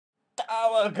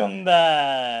Welcome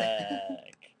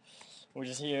back. We're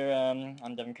just here.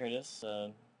 I'm Devin Curtis.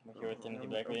 We're here with Timothy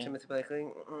Blakely. I'm Timothy Blakely.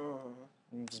 We're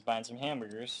just buying some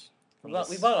hamburgers. We bought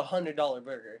a $100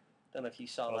 burger. Don't know if you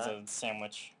saw that. that. It was a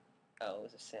sandwich. Oh, it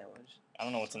was a sandwich. I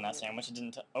don't know what's in that sandwich. It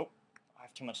didn't. Oh, I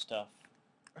have too much stuff.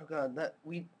 Oh god,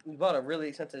 we bought a really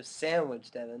expensive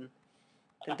sandwich, Devin.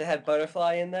 Didn't they have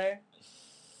butterfly in there?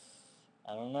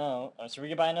 I don't know. So we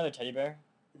could buy another teddy bear?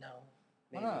 No,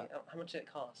 maybe. Why not? How much did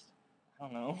it cost? I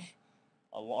don't know.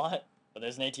 A lot, but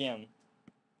there's an ATM,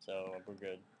 so we're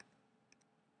good.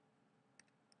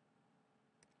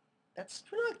 That's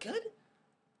not good.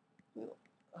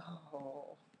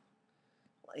 Oh,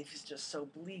 life is just so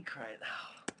bleak right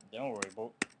now. Don't worry, boy.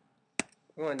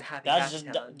 We're going to happy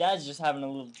town. Dad's just having a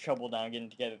little trouble now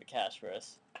getting together the cash for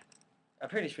us. I'm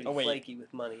pretty flaky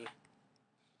with money.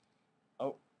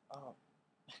 Oh.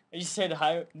 You said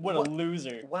hi. What a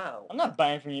loser. Wow. I'm not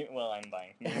buying from you. Well, I'm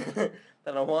buying from you.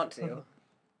 Then I want to.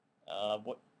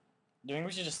 What? Do you think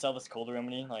we should just sell this cold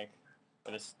remedy? Like,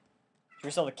 for this? Should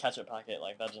we sell the ketchup packet?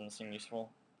 Like, that doesn't seem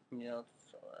useful. Yeah, I'll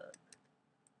sell that.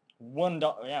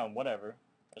 $1. Yeah, whatever.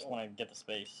 I just want to get the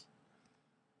space.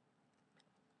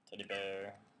 Teddy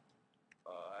bear.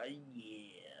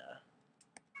 Yeah.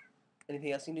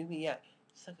 Anything else you need me? Yeah.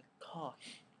 Suck a cock,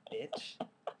 bitch.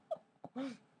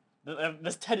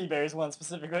 This teddy bear is one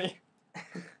specifically.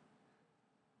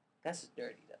 That's just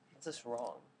dirty. That's just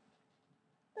wrong.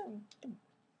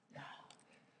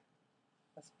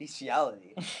 That's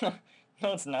bestiality.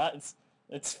 No, it's not.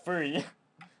 It's furry.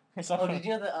 Oh, did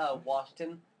you know that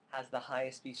Washington has the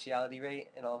highest bestiality rate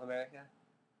in all of America?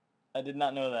 I did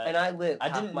not know that. And I lived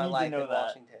half my life in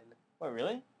Washington. Oh,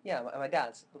 really? Yeah, my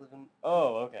dad's living.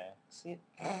 Oh, okay. See,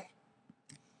 I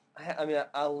mean,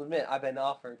 I'll admit I've been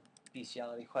offered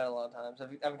bestiality quite a lot of times.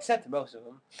 I've accepted most of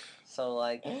them. So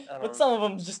like, but some of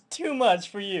them's just too much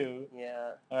for you.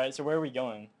 Yeah. All right, so where are we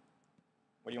going?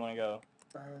 Where do you want to go?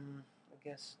 I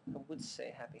guess I would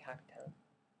say Happy Town.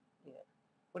 Yeah.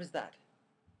 What is that?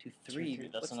 2-3.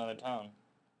 That's another town.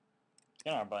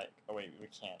 Get on our bike. Oh wait, we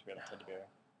can't. We have a teddy bear.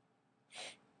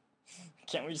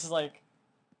 Can't we just like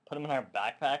put him in our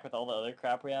backpack with all the other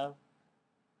crap we have?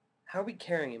 How are we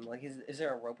carrying him? Like, is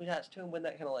there a rope attached to him? Wouldn't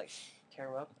that kind of like tear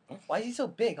him up? Why is he so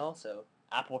big? Also.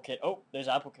 Apple Kid. Oh, there's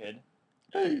Apple Kid.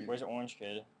 Where's Orange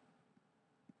Kid?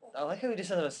 I like how he just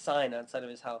has a sign outside of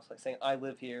his house, like saying, "I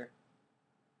live here."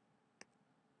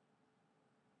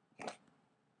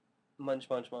 Munch,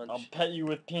 munch, munch. I'll pet you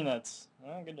with peanuts.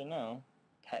 Oh, good to know.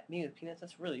 Pet me with peanuts?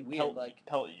 That's really weird.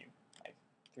 Pelt you. Like,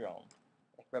 through your own.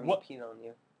 Like rubbing a peanut on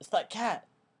you. It's that cat.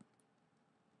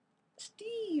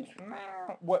 Steve!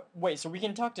 What? Wait, so we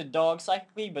can talk to dogs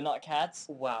psychically, but not cats?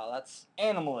 Wow, that's...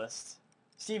 Animalist.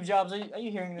 Steve Jobs, are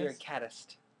you hearing this? You're a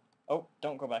catist. Oh,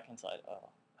 don't go back inside. Oh.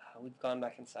 We've gone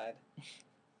back inside.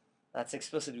 That's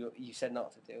explicitly what you said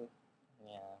not to do.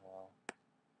 Yeah, well...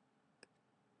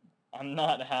 I'm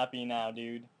not happy now,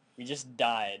 dude. We just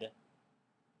died.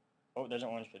 Oh, there's an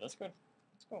Orange Kid. Let's go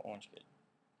Orange Kid.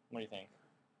 What do you think?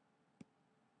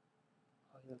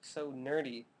 Oh, you look so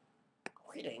nerdy.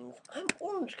 Greetings, I'm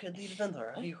Orange Kid, the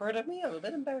inventor. Have you heard of me? I'm a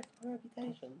bit embarrassed of my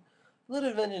reputation. Little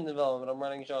invention development, I'm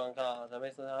running show on cars. I'm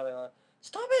basically having a...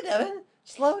 Stop it, Devin!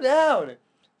 Slow down!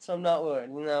 So I'm not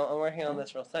worried. You know, I'm working on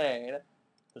this real thing.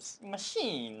 This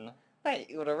machine. Hey,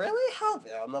 it would really help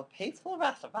you on the peaceful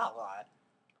rest of that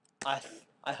life.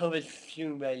 I hope it's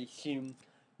soon very soon.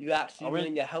 You actually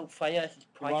willing to help finance this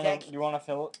project? You wanna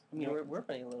fill it? I mean, we're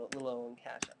running a little low on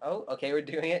cash. Oh, okay, we're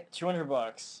doing it.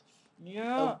 $200.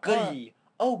 Yeah. Oh, goody.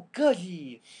 Oh,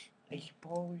 goody. I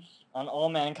suppose. On all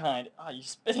mankind. Ah, you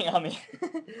spitting on me.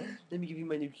 Let me give you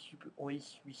my new super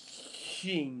orange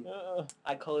machine.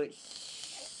 I call it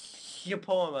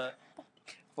Shipoma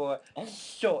for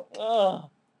short.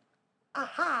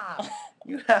 Aha!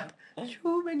 You have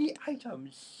too many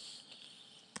items.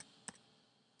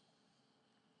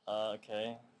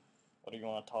 Okay. What do you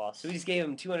want to toss? So we just gave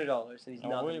him $200 and he's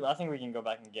nothing. I think we can go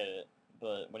back and get it.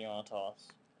 But what do you want to toss?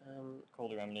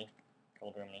 Cold remedy.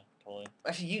 Cold remedy. Totally.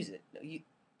 Actually, use it. No, you.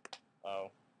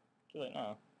 Oh. Too late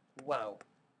now. Wow.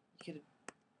 You could.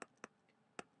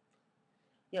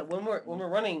 Yeah, when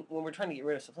we're trying to get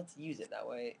rid of stuff, let's use it that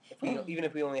way. If we even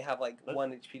if we only have like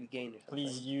 1 HP to gain or something.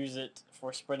 Please use it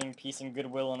for spreading peace and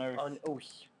goodwill on Earth. On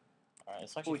Earth. Alright,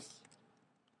 it's actually...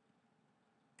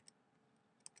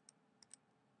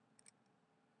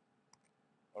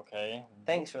 Okay.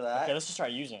 Thanks for that. Okay, let's just try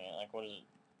using it. Like, what is it?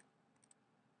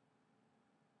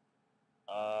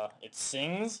 It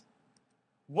sings?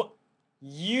 What?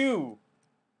 You!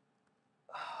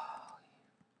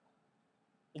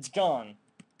 It's gone.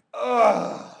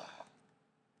 Ugh.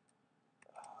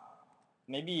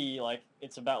 Maybe, like,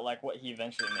 it's about, like, what he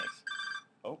eventually makes.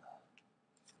 Oh.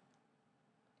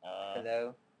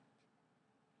 Hello.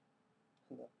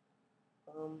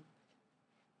 Hello.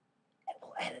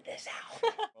 We'll edit this out.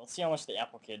 Let's see how much the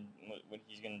Apple Kid, what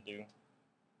he's gonna do.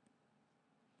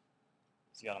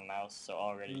 He's got a mouse, so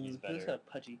already he's better. He's kind of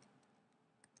pudgy.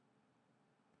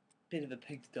 Bit of a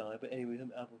pigsty, but anyways,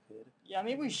 I'm Apple Kid. Yeah,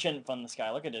 maybe we shouldn't fund this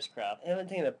guy. Look at this crap. I haven't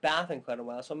taken a bath in quite a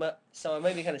while, so I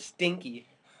might be kind of stinky.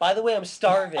 By the way, I'm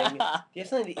starving. Do you have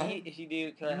something to eat? If you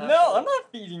do, can I have No, something? I'm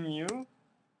not feeding you.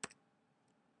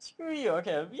 Screw you.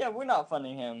 Okay, yeah, we're not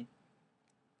funding him.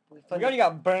 We already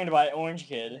got burned by Orange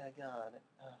Kid. Yeah, God.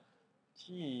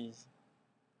 Jeez.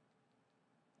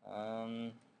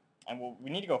 And we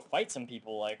need to go fight some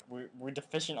people. Like we're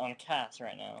deficient on cast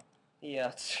right now. Yeah,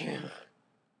 it's true.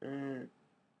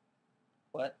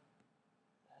 What?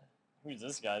 Who's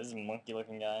this guy? This is a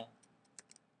monkey-looking guy.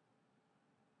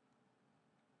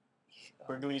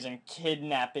 Burglaries and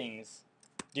kidnappings.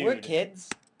 Dude. We're kids.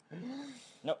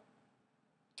 No.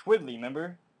 Twiddly,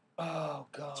 remember? Oh,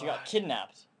 God. She got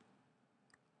kidnapped.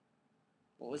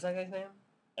 What was that guy's name?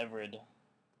 Everett.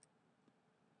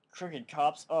 Crooked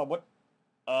cops. Oh, what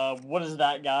is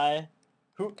that guy?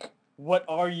 What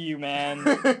are you, man?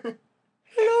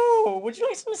 Hello, would you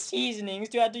like some seasonings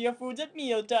to add to your foods at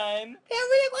mealtime? They're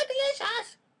really quite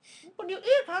delicious. When you eat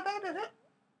it,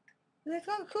 it's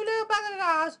got cool little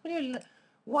bananas.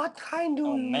 What kind do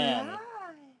you man.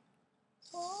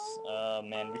 like?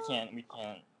 Man, we can't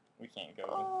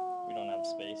go. We don't have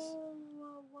space.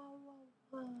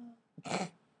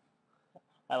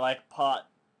 I like pot.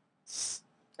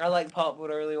 I like pot,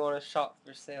 but I really want a shop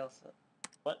for sale. So.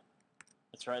 What?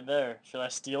 It's right there. Should I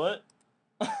steal it?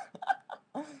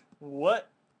 What?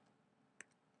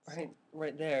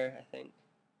 Right there, I think.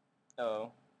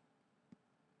 Oh.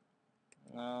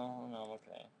 No,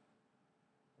 okay.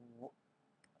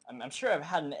 I'm sure I've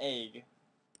had an egg.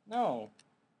 No.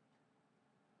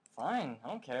 Fine, I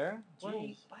don't care.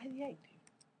 Jeez. Buy the egg, dude.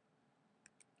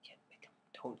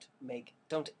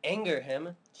 Don't anger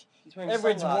him. He's wearing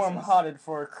Everett's sunglasses.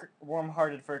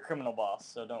 warm-hearted for a criminal boss,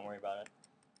 so don't worry about it.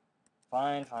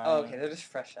 Fine. Oh, okay, they're just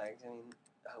fresh eggs. I mean,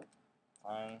 oh.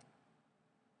 Fine.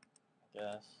 I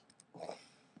guess.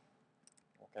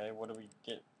 Okay, what do we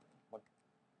get?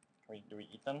 Do we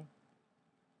eat them?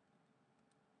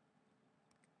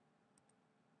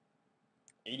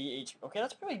 80 HP. Okay,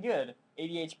 that's pretty good.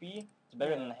 80 HP. It's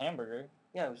better than the hamburger.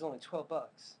 Yeah, it was only $12.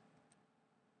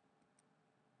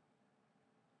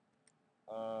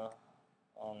 Oh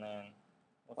man.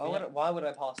 Why would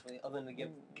I possibly, other than to give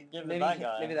maybe that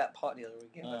guy. Maybe that pot dealer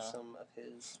would give us some of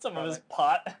his. Of his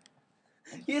pot.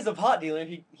 He is a pot dealer.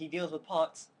 He deals with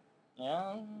pots.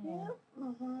 Yeah. Yeah.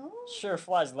 Sure,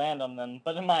 flies land on them,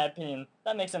 but in my opinion,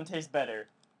 that makes them taste better.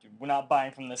 Dude, we're not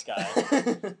buying from this guy.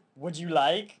 Would you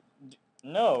like?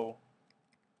 No.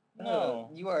 No.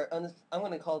 You are. I'm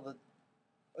gonna call the.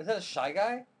 Is that a Shy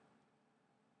Guy?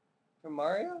 From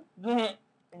Mario?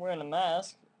 Wearing a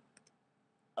mask.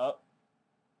 Oh.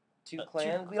 Two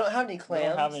clams? We don't have any clams. We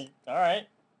don't have any. Alright.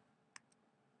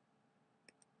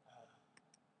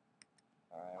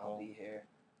 Alright, I'll be here.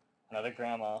 Another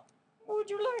grandma. Would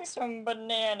you like some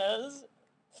bananas?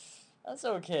 That's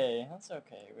okay. That's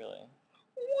okay, really.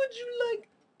 Would you like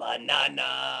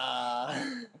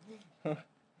banana?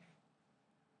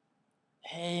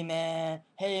 Hey, man.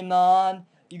 Hey, Mon.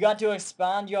 You got to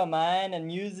expand your mind and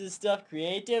use this stuff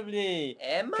creatively.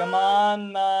 Emma? Come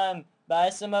on, Mon. Buy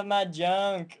some of my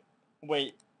junk.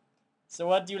 Wait. So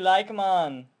what do you like,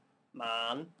 Mon?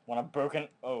 Man. Want a broken...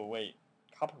 Oh, wait.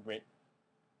 Copper bracelet.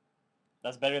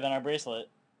 That's better than our bracelet.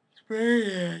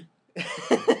 Spray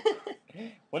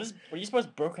What do you suppose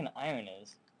broken iron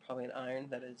is? Probably an iron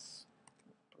that is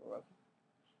broken.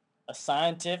 A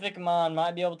scientific man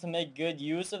might be able to make good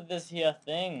use of this here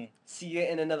thing. See you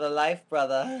in another life,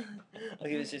 brother.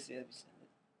 Okay, let's just...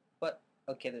 What?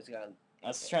 Okay, there's a guy. I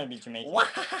was trying to be Jamaican.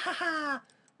 Why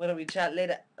don't we chat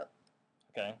later?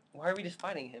 Okay. Why are we just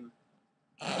fighting him?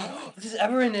 This is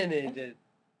Everett in it.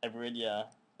 Everett, yeah.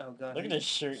 Oh god. Look at his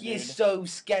shirt, He dude. is so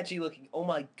sketchy looking. Oh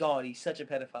my god, he's such a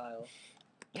pedophile.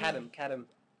 Cat him.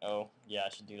 Oh, yeah, I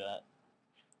should do that.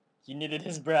 He knitted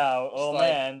his brow. Oh, Just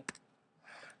like- man.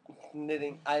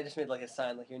 Knitting. I just made like a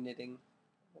sign like you're knitting.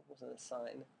 It wasn't a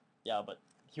sign. Yeah, but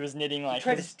he was knitting like... He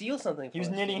tried to steal something from He was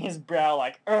us, knitting dude. his brow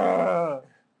like... Ugh!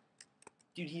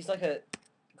 Dude, he's like a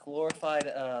glorified,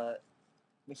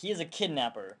 He is a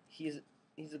kidnapper. he's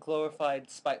a glorified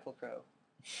spiteful crow.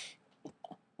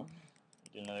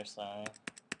 Do another sign.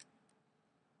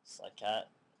 Slide cat.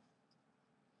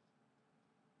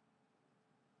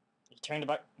 Turned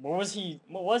about. What was he?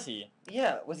 What was he?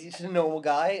 Yeah, was he just a normal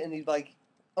guy? And he's like,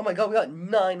 oh my god, we got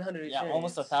 900 Yeah, experience.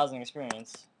 almost 1,000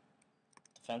 experience.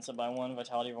 Defensive by 1,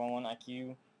 vitality by 1,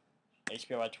 IQ,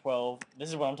 HP by 12. This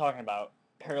is what I'm talking about.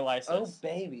 Paralysis. Oh,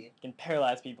 baby. You can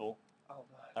paralyze people. Oh,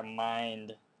 God. Their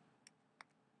mind.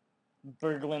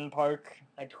 Burgelen Park.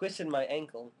 I twisted my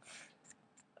ankle.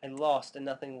 I lost and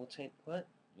nothing will change. What?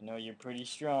 You know you're pretty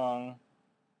strong.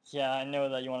 Yeah, I know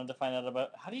that you wanted to find out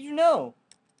about... How did you know?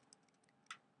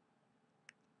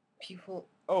 People...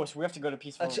 Oh, so we have to go to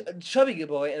Peaceful... A chubby good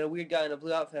boy and a weird guy in a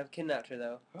blue outfit have kidnapped her,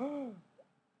 though.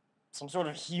 Some sort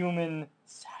of human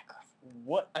sacrifice.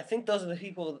 What? I think those are the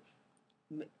people...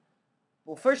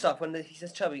 Well, first off, when he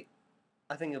says chubby,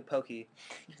 I think of Pokey.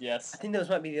 Yes. I think those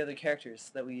might be the other characters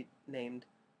that we named.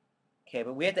 Okay,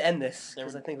 but we have to end this,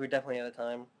 because I think we're definitely out of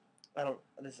time.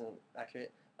 This isn't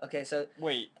accurate. Okay, so...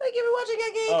 Wait. Thank you for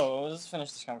watching, Geek! Oh, let's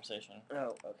finish this conversation.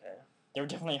 Oh, okay. They were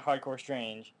definitely hardcore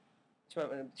strange.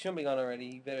 Shouldn't be gone already.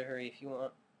 You better hurry if you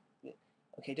want.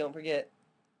 Okay, don't forget.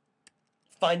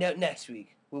 Find out next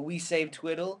week. Will we save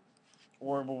Twiddle?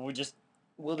 Or will we just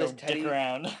Will go this Teddy... dick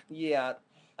around? Yeah,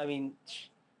 I mean,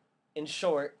 in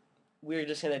short, we're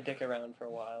just gonna dick around for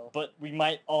a while. But we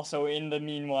might also, in the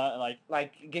meanwhile,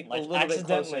 Get like a little bit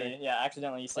closer. Yeah,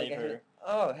 accidentally save her.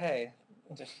 Oh, hey.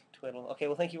 Just Twiddle. Okay,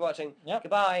 well, thank you for watching. Yep.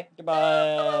 Goodbye.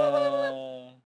 Goodbye.